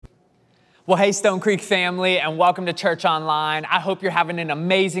Well, hey, Stone Creek family, and welcome to Church Online. I hope you're having an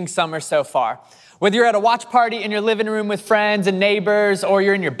amazing summer so far. Whether you're at a watch party in your living room with friends and neighbors, or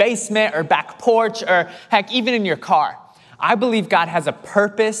you're in your basement or back porch, or heck, even in your car, I believe God has a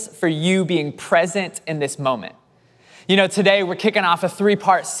purpose for you being present in this moment. You know, today we're kicking off a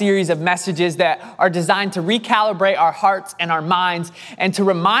 3-part series of messages that are designed to recalibrate our hearts and our minds and to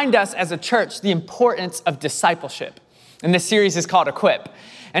remind us as a church the importance of discipleship. And this series is called Equip.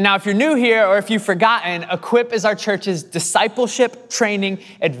 And now if you're new here or if you've forgotten, Equip is our church's discipleship training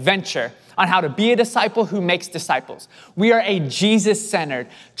adventure on how to be a disciple who makes disciples. We are a Jesus-centered,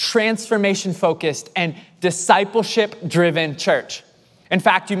 transformation-focused, and discipleship-driven church. In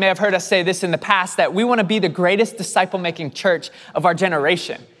fact, you may have heard us say this in the past, that we want to be the greatest disciple-making church of our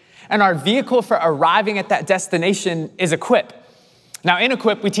generation. And our vehicle for arriving at that destination is Equip. Now, in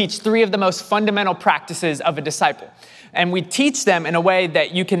Equip, we teach 3 of the most fundamental practices of a disciple. And we teach them in a way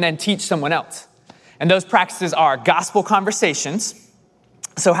that you can then teach someone else. And those practices are gospel conversations,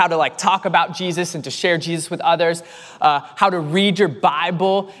 so how to talk about Jesus and to share Jesus with others, how to read your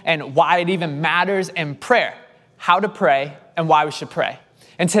Bible and why it even matters, and prayer, how to pray and why we should pray.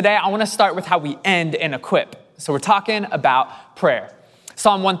 And today I want to start with how we end in Equip. So we're talking about prayer.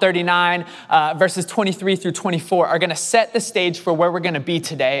 Psalm 139, verses 23 through 24 are going to set the stage for where we're going to be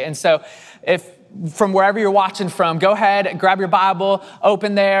today. And so if from wherever you're watching from, go ahead, grab your Bible,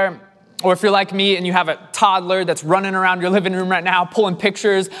 open there. Or if you're like me and you have a toddler that's running around your living room right now, pulling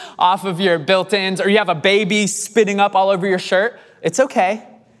pictures off of your built-ins, or you have a baby spitting up all over your shirt, it's okay.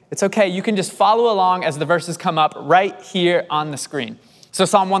 It's okay. You can just follow along as the verses come up right here on the screen. So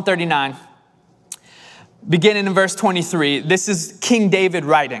Psalm 139, beginning in verse 23, this is King David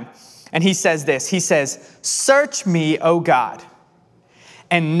writing. And he says this, he says, "Search me, O God,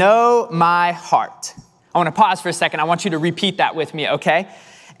 and know my heart." I want to pause for a second. I want you to repeat that with me, okay?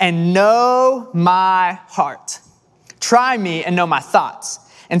 "And know my heart. Try me and know my thoughts,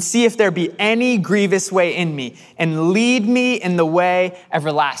 and see if there be any grievous way in me, and lead me in the way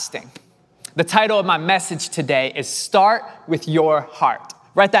everlasting." The title of my message today is Start with Your Heart.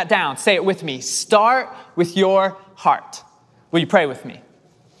 Write that down. Say it with me. Start with your heart. Will you pray with me?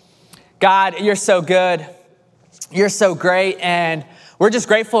 God, you're so good. You're so great, and we're just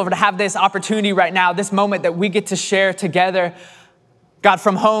grateful to have this opportunity right now, this moment that we get to share together. God,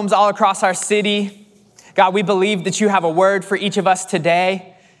 from homes all across our city, God, we believe that you have a word for each of us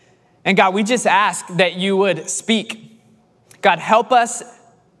today. And God, we just ask that you would speak. God, help us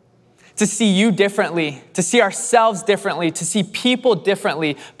to see you differently, to see ourselves differently, to see people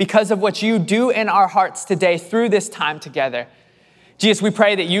differently because of what you do in our hearts today through this time together. Jesus, we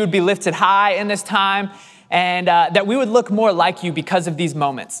pray that you would be lifted high in this time, and that we would look more like you because of these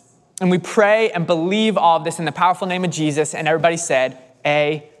moments. And we pray and believe all of this in the powerful name of Jesus. And everybody said,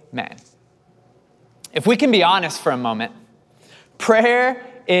 amen. If we can be honest for a moment, prayer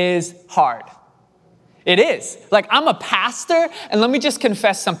is hard. It is. I'm a pastor, and let me just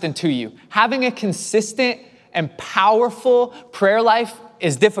confess something to you. Having a consistent and powerful prayer life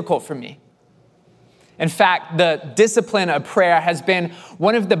is difficult for me. In fact, the discipline of prayer has been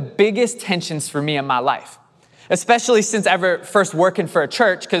one of the biggest tensions for me in my life, especially since ever first working for a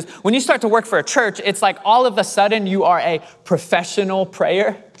church. Because when you start to work for a church, it's like all of a sudden you are a professional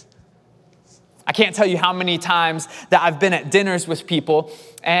prayer. I can't tell you how many times that I've been at dinners with people,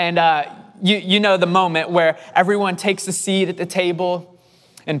 and you know the moment where everyone takes a seat at the table,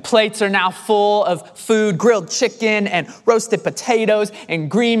 and plates are now full of food, grilled chicken and roasted potatoes and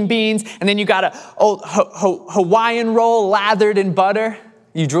green beans. And then you got a old Hawaiian roll lathered in butter.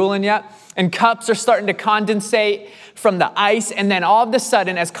 You drooling yet? And cups are starting to condensate from the ice. And then all of a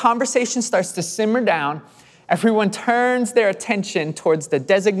sudden, as conversation starts to simmer down, everyone turns their attention towards the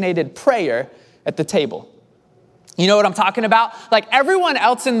designated prayer at the table. You know what I'm talking about? Everyone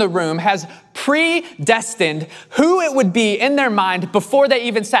else in the room has predestined who it would be in their mind before they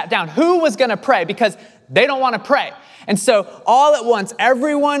even sat down, who was going to pray, because they don't want to pray. And so all at once,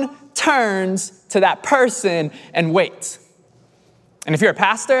 everyone turns to that person and waits. And if you're a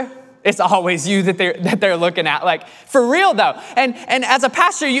pastor, it's always you that they're looking at. For real though. And as a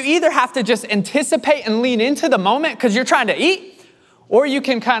pastor, you either have to just anticipate and lean into the moment because you're trying to eat, or you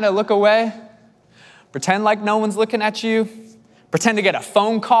can kind of look away, pretend like no one's looking at you, pretend to get a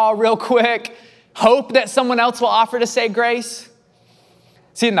phone call real quick, hope that someone else will offer to say grace.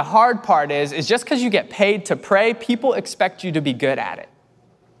 See, and the hard part is just because you get paid to pray, people expect you to be good at it.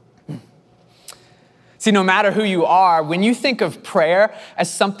 See, no matter who you are, when you think of prayer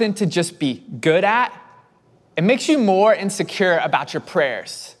as something to just be good at, it makes you more insecure about your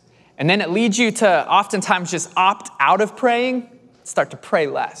prayers. And then it leads you to oftentimes just opt out of praying, start to pray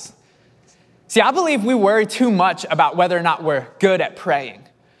less. See, I believe we worry too much about whether or not we're good at praying.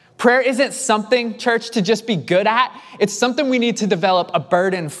 Prayer isn't something, church, to just be good at. It's something we need to develop a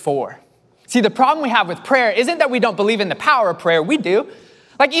burden for. See, the problem we have with prayer isn't that we don't believe in the power of prayer. We do.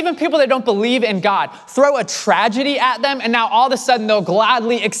 Like even people that don't believe in God, throw a tragedy at them and now all of a sudden they'll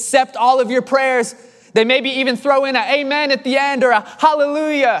gladly accept all of your prayers. They maybe even throw in an amen at the end or a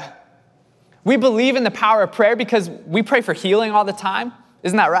hallelujah. We believe in the power of prayer because we pray for healing all the time.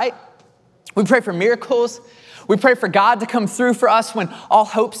 Isn't that right? We pray for miracles. We pray for God to come through for us when all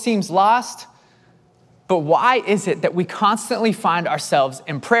hope seems lost. But why is it that we constantly find ourselves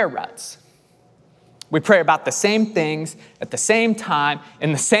in prayer ruts? We pray about the same things at the same time,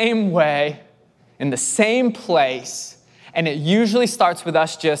 in the same way, in the same place. And it usually starts with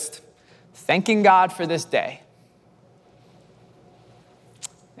us just thanking God for this day.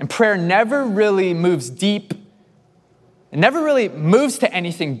 And prayer never really moves deep. It never really moves to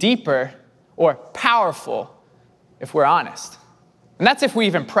anything deeper or powerful, if we're honest. And that's if we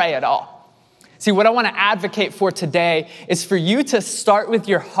even pray at all. See, what I want to advocate for today is for you to start with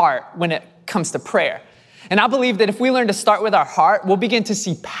your heart when it comes to prayer. And I believe that if we learn to start with our heart, we'll begin to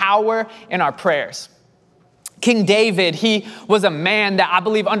see power in our prayers. King David, he was a man that I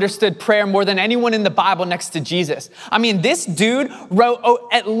believe understood prayer more than anyone in the Bible next to Jesus. I mean, this dude wrote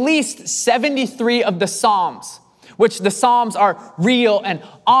at least 73 of the Psalms, which the Psalms are real and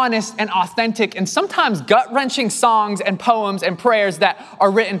honest and authentic and sometimes gut-wrenching songs and poems and prayers that are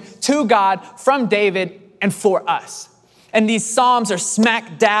written to God from David and for us. And these Psalms are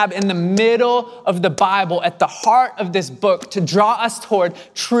smack dab in the middle of the Bible, at the heart of this book, to draw us toward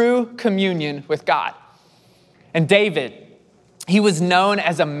true communion with God. And David, he was known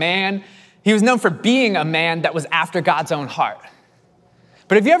for being a man that was after God's own heart.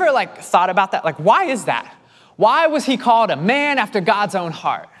 But have you ever thought about that? Why is that? Why was he called a man after God's own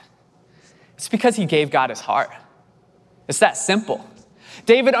heart? It's because he gave God his heart. It's that simple.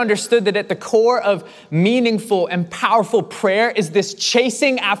 David understood that at the core of meaningful and powerful prayer is this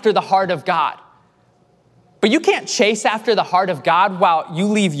chasing after the heart of God. But you can't chase after the heart of God while you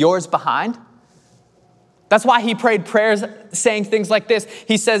leave yours behind. That's why he prayed prayers saying things like this.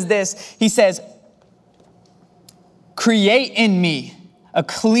 He says, create in me a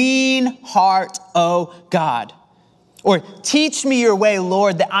clean heart, O God. Or teach me your way,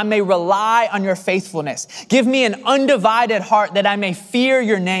 Lord, that I may rely on your faithfulness. Give me an undivided heart that I may fear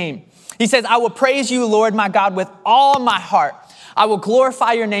your name. He says, I will praise you, Lord, my God, with all my heart. I will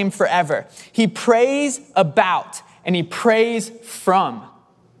glorify your name forever. He prays about and he prays from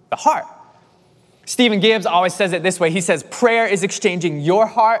the heart. Stephen Gibbs always says it this way. He says, prayer is exchanging your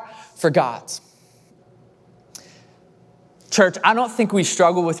heart for God's. Church, I don't think we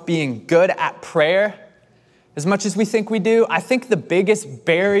struggle with being good at prayer as much as we think we do. I think the biggest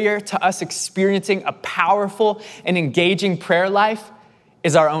barrier to us experiencing a powerful and engaging prayer life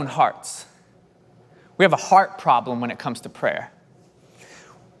is our own hearts. We have a heart problem when it comes to prayer.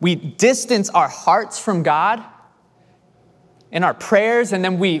 We distance our hearts from God in our prayers, and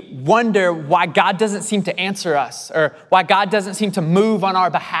then we wonder why God doesn't seem to answer us or why God doesn't seem to move on our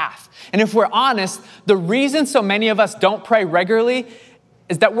behalf. And if we're honest, the reason so many of us don't pray regularly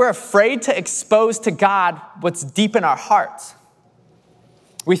is that we're afraid to expose to God what's deep in our hearts.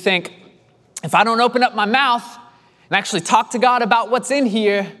 We think, if I don't open up my mouth and actually talk to God about what's in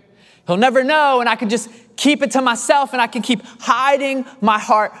here, he'll never know, and I can just keep it to myself and I can keep hiding my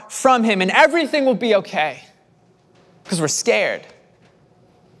heart from him and everything will be okay. Because we're scared.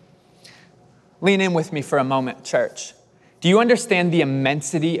 Lean in with me for a moment, church. Do you understand the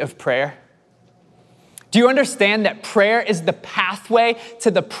immensity of prayer? Do you understand that prayer is the pathway to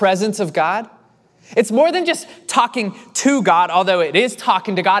the presence of God? It's more than just talking to God, although it is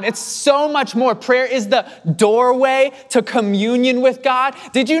talking to God. It's so much more. Prayer is the doorway to communion with God.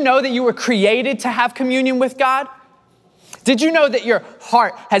 Did you know that you were created to have communion with God? Did you know that your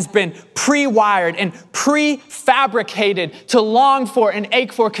heart has been pre-wired and prefabricated to long for and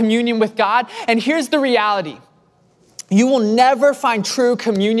ache for communion with God? And here's the reality. You will never find true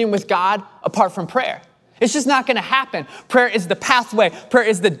communion with God apart from prayer. It's just not going to happen. Prayer is the pathway. Prayer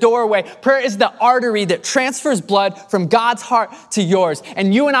is the doorway. Prayer is the artery that transfers blood from God's heart to yours.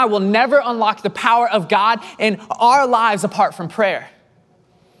 And you and I will never unlock the power of God in our lives apart from prayer.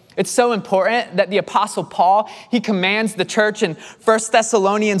 It's so important that the Apostle Paul, he commands the church in 1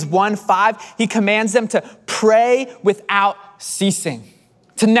 Thessalonians 1:5, he commands them to pray without ceasing,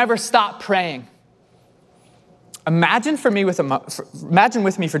 to never stop praying. Imagine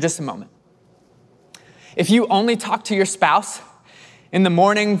with me for just a moment. If you only talk to your spouse in the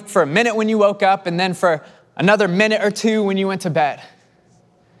morning for a minute when you woke up and then for another minute or two when you went to bed,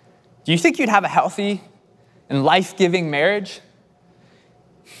 do do you think you'd have a healthy and life-giving marriage?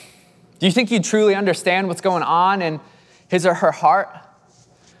 Do you think you'd truly understand what's going on in his or her heart?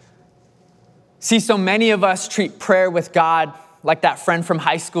 See, so many of us treat prayer with God like that friend from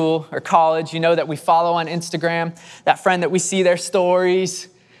high school or college, that we follow on Instagram, that friend that we see their stories.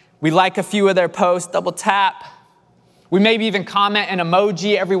 We like a few of their posts, double tap. We maybe even comment an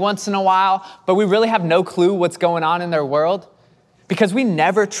emoji every once in a while, but we really have no clue what's going on in their world because we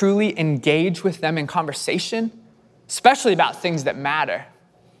never truly engage with them in conversation, especially about things that matter.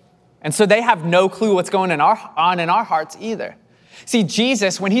 And so they have no clue what's going on in our hearts either. See,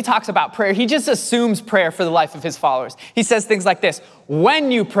 Jesus, when he talks about prayer, he just assumes prayer for the life of his followers. He says things like this: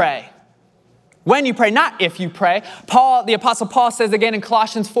 when you pray, not if you pray. The Apostle Paul says again in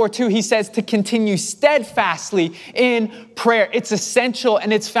Colossians 4:2, he says to continue steadfastly in prayer. It's essential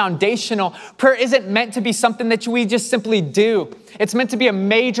and it's foundational. Prayer isn't meant to be something that we just simply do. It's meant to be a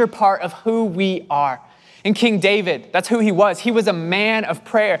major part of who we are. And King David, that's who he was. He was a man of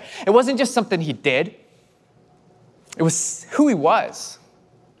prayer. It wasn't just something he did. It was who he was.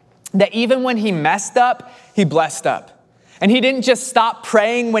 That even when he messed up, he blessed up. And he didn't just stop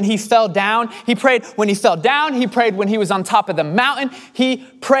praying when he fell down. He prayed when he fell down. He prayed when he was on top of the mountain. He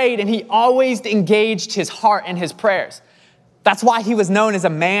prayed and he always engaged his heart in his prayers. That's why he was known as a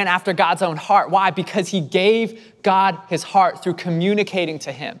man after God's own heart. Why? Because he gave God his heart through communicating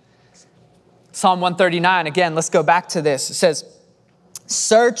to him. Psalm 139, again, let's go back to this. It says,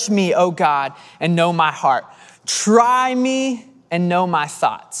 "Search me, O God, and know my heart. Try me and know my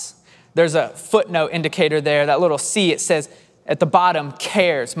thoughts." There's a footnote indicator there, that little C. It says at the bottom,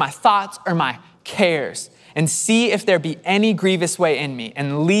 cares. My thoughts are my cares. And see if there be any grievous way in me,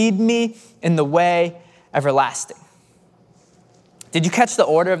 and lead me in the way everlasting. Did you catch the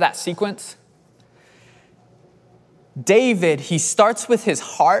order of that sequence? David, he starts with his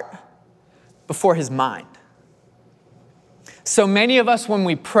heart before his mind. So many of us, when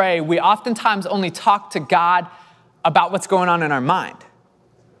we pray, we oftentimes only talk to God about what's going on in our mind,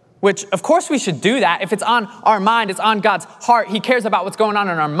 which of course we should do that. If it's on our mind, it's on God's heart. He cares about what's going on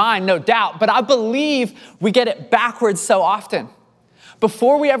in our mind, no doubt. But I believe we get it backwards so often.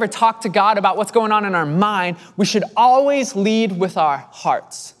 Before we ever talk to God about what's going on in our mind, we should always lead with our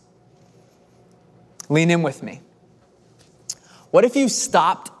hearts. Lean in with me. What if you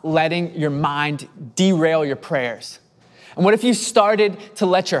stopped letting your mind derail your prayers? And what if you started to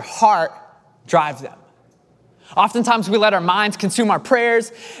let your heart drive them? Oftentimes we let our minds consume our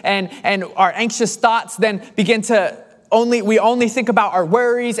prayers, and our anxious thoughts then begin to we only think about our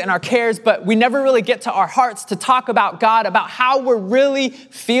worries and our cares, but we never really get to our hearts to talk about God, about how we're really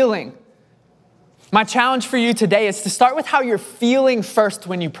feeling. My challenge for you today is to start with how you're feeling first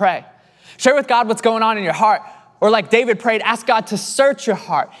when you pray. Share with God what's going on in your heart. Or like David prayed, ask God to search your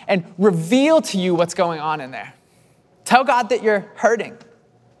heart and reveal to you what's going on in there. Tell God that you're hurting.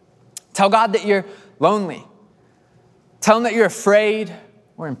 Tell God that you're lonely. Tell him that you're afraid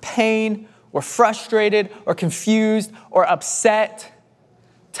or in pain or frustrated or confused or upset.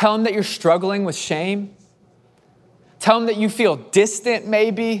 Tell him that you're struggling with shame. Tell him that you feel distant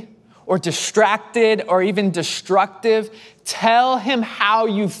maybe, or distracted or even destructive. Tell him how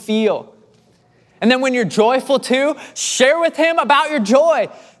you feel. And then when you're joyful too, share with him about your joy.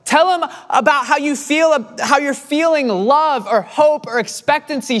 Tell him about how you feel, how you're feeling love or hope or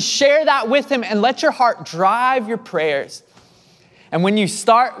expectancy. Share that with him and let your heart drive your prayers. And when you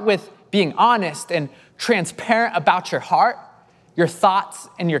start with being honest and transparent about your heart, your thoughts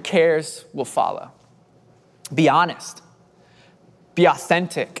and your cares will follow. Be honest, be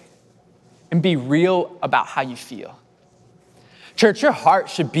authentic, and be real about how you feel. Church, your heart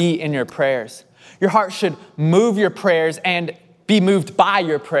should be in your prayers. Your heart should move your prayers and be moved by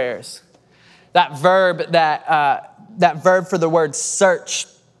your prayers. That verb for the word search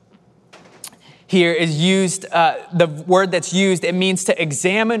here is used, the word that's used, it means to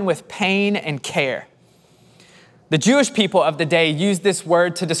examine with pain and care. The Jewish people of the day used this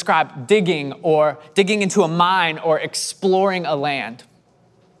word to describe digging into a mine or exploring a land.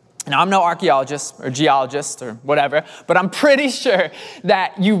 Now, I'm no archaeologist or geologist or whatever, but I'm pretty sure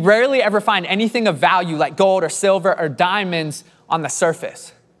that you rarely ever find anything of value like gold or silver or diamonds on the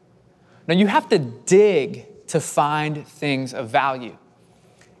surface. Now, you have to dig to find things of value.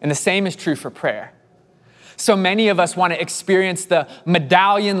 And the same is true for prayer. So many of us want to experience the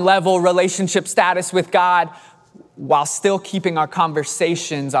medallion level relationship status with God while still keeping our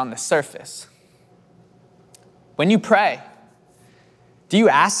conversations on the surface. When you pray, do you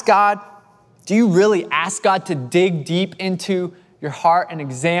ask God? Do you really ask God to dig deep into your heart and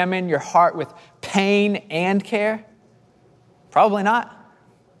examine your heart with pain and care? Probably not.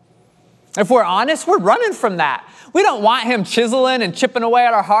 If we're honest, we're running from that. We don't want him chiseling and chipping away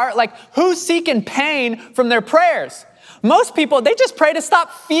at our heart. Like, who's seeking pain from their prayers? Most people, they just pray to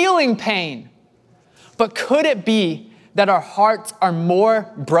stop feeling pain. But could it be that our hearts are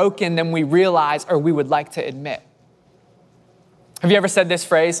more broken than we realize or we would like to admit? Have you ever said this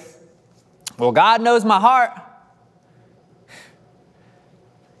phrase? Well, God knows my heart.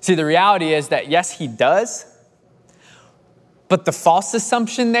 See, the reality is that yes, he does. But the false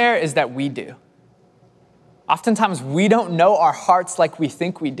assumption there is that we do. Oftentimes, we don't know our hearts like we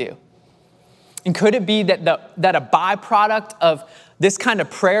think we do. And could it be that that a byproduct of this kind of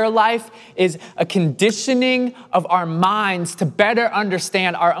prayer life is a conditioning of our minds to better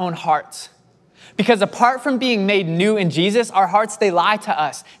understand our own hearts? Because apart from being made new in Jesus, our hearts, they lie to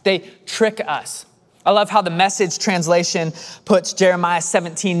us. They trick us. I love how the Message translation puts Jeremiah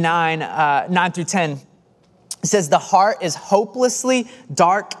 17:9 through 10. It says, the heart is hopelessly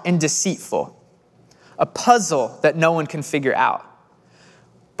dark and deceitful, a puzzle that no one can figure out.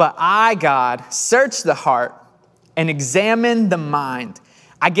 But I, God, search the heart and examine the mind.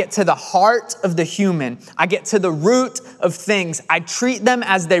 I get to the heart of the human. I get to the root of things. I treat them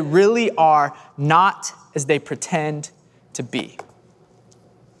as they really are, not as they pretend to be.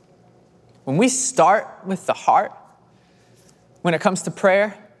 When we start with the heart, when it comes to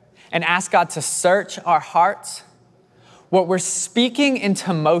prayer, and ask God to search our hearts, what we're speaking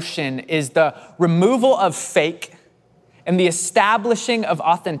into motion is the removal of fake and the establishing of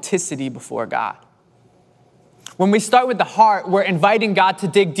authenticity before God. When we start with the heart, we're inviting God to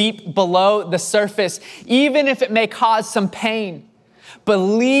dig deep below the surface, even if it may cause some pain. We're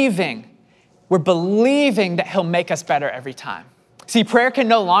believing that he'll make us better every time. See, prayer can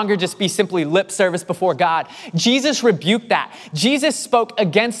no longer just be simply lip service before God. Jesus rebuked that. Jesus spoke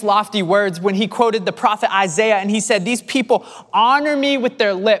against lofty words when he quoted the prophet Isaiah, and he said, these people honor me with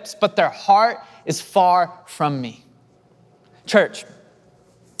their lips, but their heart is far from me. Church,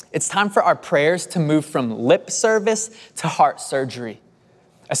 it's time for our prayers to move from lip service to heart surgery,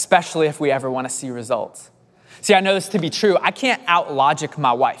 especially if we ever want to see results. See, I know this to be true. I can't out-logic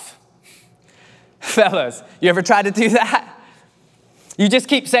my wife. Fellas, you ever tried to do that? You just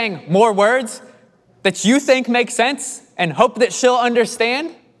keep saying more words that you think make sense and hope that she'll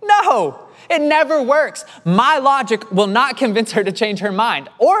understand? No, it never works. My logic will not convince her to change her mind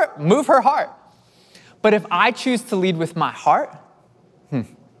or move her heart. But if I choose to lead with my heart,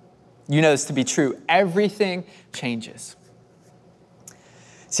 you know this to be true, everything changes.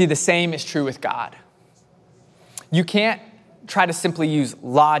 See, the same is true with God. You can't try to simply use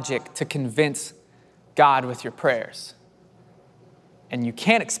logic to convince God with your prayers. And you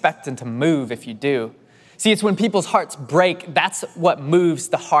can't expect him to move if you do. See, it's when people's hearts break, that's what moves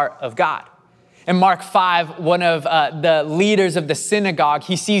the heart of God. In Mark 5, one of the leaders of the synagogue,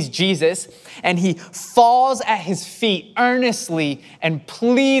 he sees Jesus and he falls at his feet earnestly and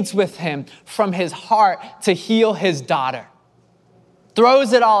pleads with him from his heart to heal his daughter.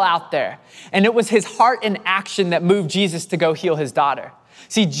 Throws it all out there. And it was his heart in action that moved Jesus to go heal his daughter.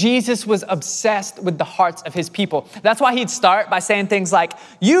 See, Jesus was obsessed with the hearts of his people. That's why he'd start by saying things like,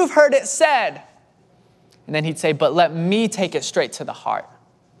 you've heard it said. And then he'd say, but let me take it straight to the heart.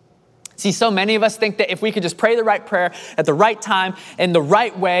 See, so many of us think that if we could just pray the right prayer at the right time in the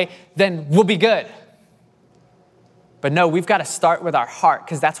right way, then we'll be good. But no, we've got to start with our heart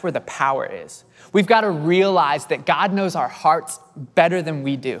because that's where the power is. We've got to realize that God knows our hearts better than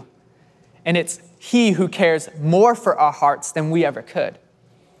we do. And it's he who cares more for our hearts than we ever could.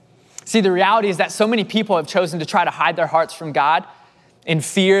 See, the reality is that so many people have chosen to try to hide their hearts from God in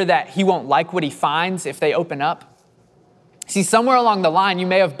fear that he won't like what he finds if they open up. See, somewhere along the line, you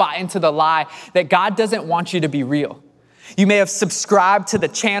may have bought into the lie that God doesn't want you to be real. You may have subscribed to the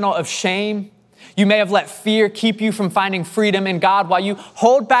channel of shame. You may have let fear keep you from finding freedom in God while you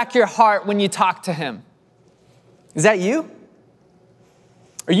hold back your heart when you talk to him. Is that you?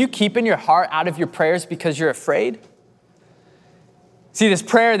 Are you keeping your heart out of your prayers because you're afraid? See, this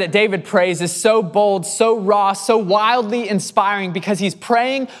prayer that David prays is so bold, so raw, so wildly inspiring because he's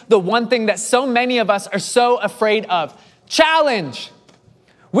praying the one thing that so many of us are so afraid of: challenge.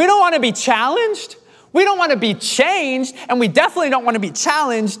 We don't want to be challenged. We don't want to be changed, and we definitely don't want to be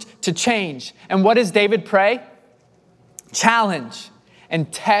challenged to change. And what does David pray? Challenge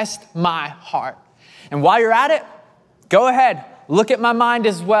and test my heart. And while you're at it, go ahead. Look at my mind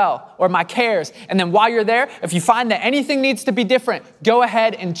as well, or my cares. And then while you're there, if you find that anything needs to be different, go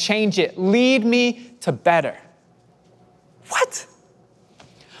ahead and change it. Lead me to better. What?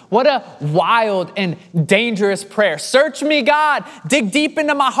 What a wild and dangerous prayer. Search me, God. Dig deep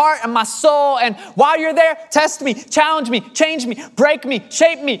into my heart and my soul. And while you're there, test me, challenge me, change me, break me,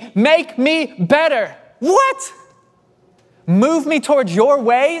 shape me, make me better. What? Move me towards your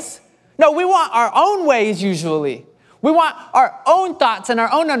ways? No, we want our own ways usually. We want our own thoughts and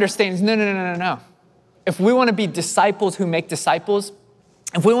our own understandings. No. If we want to be disciples who make disciples,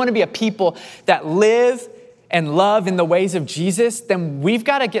 if we want to be a people that live and love in the ways of Jesus, then we've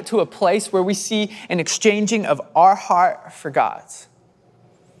got to get to a place where we see an exchanging of our heart for God's.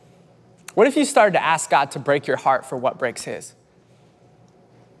 What if you started to ask God to break your heart for what breaks his?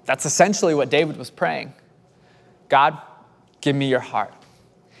 That's essentially what David was praying. God, give me your heart,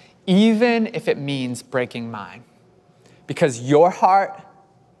 even if it means breaking mine, because your heart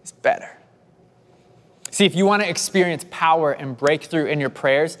is better. See, if you want to experience power and breakthrough in your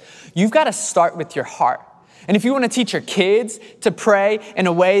prayers, you've got to start with your heart. And if you want to teach your kids to pray in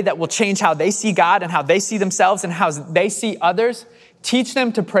a way that will change how they see God and how they see themselves and how they see others, teach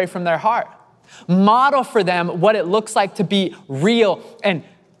them to pray from their heart. Model for them what it looks like to be real and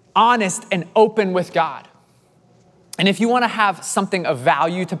honest and open with God. And if you want to have something of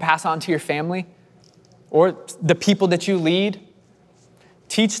value to pass on to your family or the people that you lead,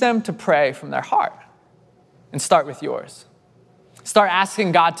 teach them to pray from their heart and start with yours. Start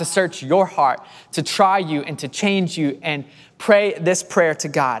asking God to search your heart, to try you and to change you, and pray this prayer to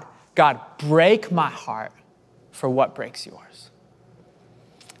God. God, break my heart for what breaks yours.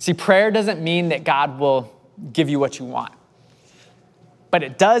 See, prayer doesn't mean that God will give you what you want, but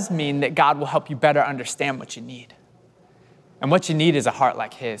it does mean that God will help you better understand what you need. And what you need is a heart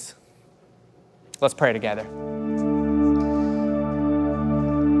like his. Let's pray together.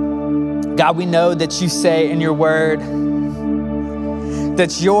 God, we know that you say in your word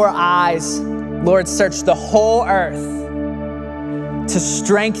that your eyes, Lord, search the whole earth to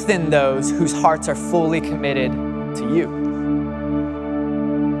strengthen those whose hearts are fully committed to you.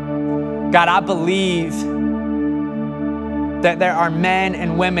 God, I believe that there are men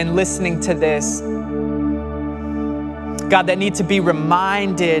and women listening to this, God, that need to be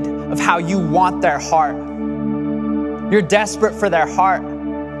reminded of how you want their heart. You're desperate for their heart.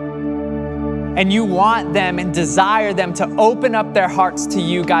 And you want them and desire them to open up their hearts to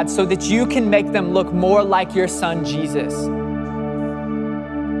you, God, so that you can make them look more like your son, Jesus.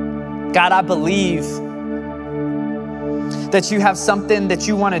 God, I believe that you have something that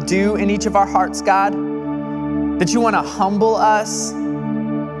you want to do in each of our hearts, God, that you want to humble us,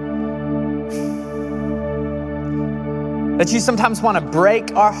 that you sometimes want to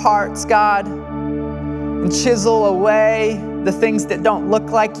break our hearts, God, and chisel away the things that don't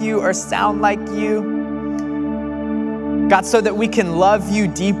look like you or sound like you. God, so that we can love you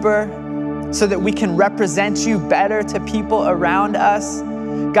deeper, so that we can represent you better to people around us.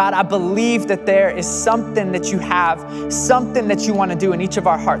 God, I believe that there is something that you have, something that you want to do in each of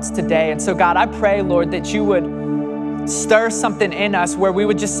our hearts today. And so, God, I pray, Lord, that you would stir something in us where we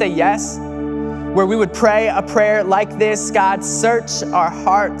would just say yes, where we would pray a prayer like this. God, search our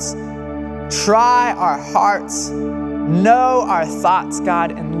hearts, try our hearts, know our thoughts,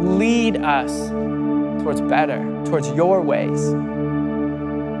 God, and lead us towards better, towards your ways.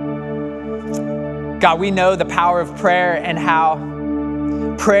 God, we know the power of prayer and how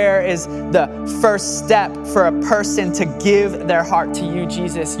prayer is the first step for a person to give their heart to you,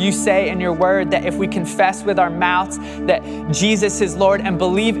 Jesus. You say in your word that if we confess with our mouths that Jesus is Lord and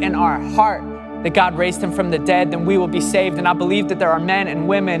believe in our heart that God raised him from the dead, then we will be saved. And I believe that there are men and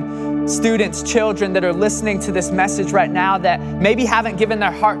women, students, children that are listening to this message right now that maybe haven't given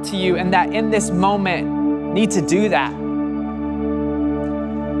their heart to you and that in this moment need to do that.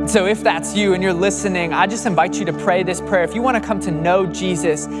 So if that's you and you're listening, I just invite you to pray this prayer. If you want to come to know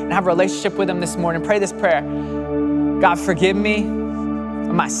Jesus and have a relationship with him this morning, pray this prayer. God, forgive me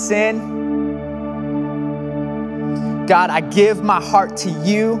of my sin. God, I give my heart to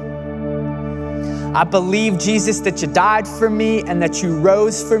you. I believe, Jesus, that you died for me and that you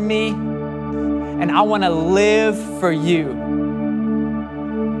rose for me, and I want to live for you.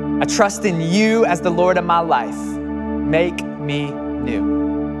 I trust in you as the Lord of my life. Make me new.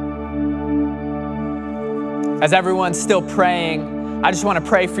 As everyone's still praying, I just want to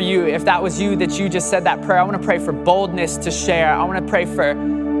pray for you. If that was you that you just said that prayer, I want to pray for boldness to share. I want to pray for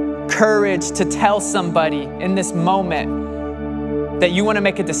courage to tell somebody in this moment that you want to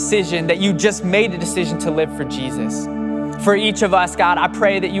make a decision, that you just made a decision to live for Jesus. For each of us, God, I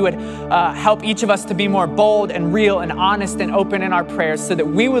pray that you would help each of us to be more bold and real and honest and open in our prayers so that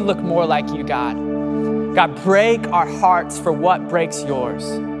we would look more like you, God. God, break our hearts for what breaks yours.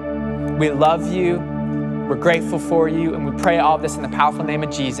 We love you. We're grateful for you, and we pray all of this in the powerful name of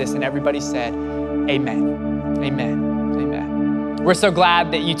Jesus. And everybody said, amen, amen. We're so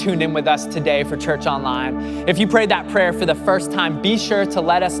glad that you tuned in with us today for Church Online. If you prayed that prayer for the first time, be sure to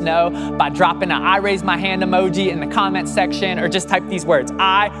let us know by dropping an I raise my hand emoji in the comment section, or just type these words,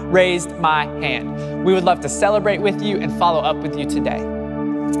 I raised my hand. We would love to celebrate with you and follow up with you today.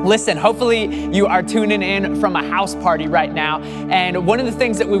 Listen, hopefully you are tuning in from a house party right now. And one of the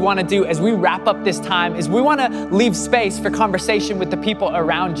things that we want to do as we wrap up this time is we want to leave space for conversation with the people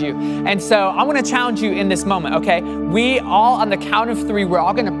around you. And so I want to challenge you in this moment, okay? We all, on the count of 3, we're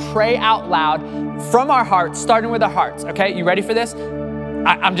all going to pray out loud from our hearts, starting with our hearts, okay? You ready for this?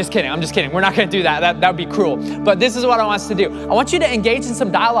 I'm just kidding. We're not going to do that. That would be cruel. But this is what I want us to do. I want you to engage in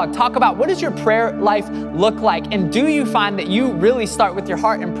some dialogue. Talk about, what does your prayer life look like? And do you find that you really start with your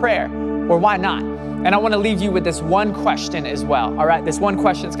heart in prayer? Or why not? And I want to leave you with this one question as well. All right, this one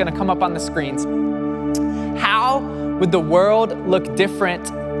question is going to come up on the screens. How would the world look different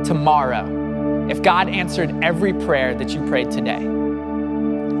tomorrow if God answered every prayer that you prayed today?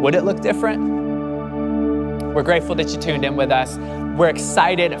 Would it look different? We're grateful that you tuned in with us. We're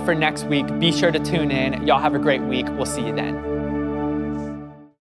excited for next week. Be sure to tune in. Y'all have a great week. We'll see you then.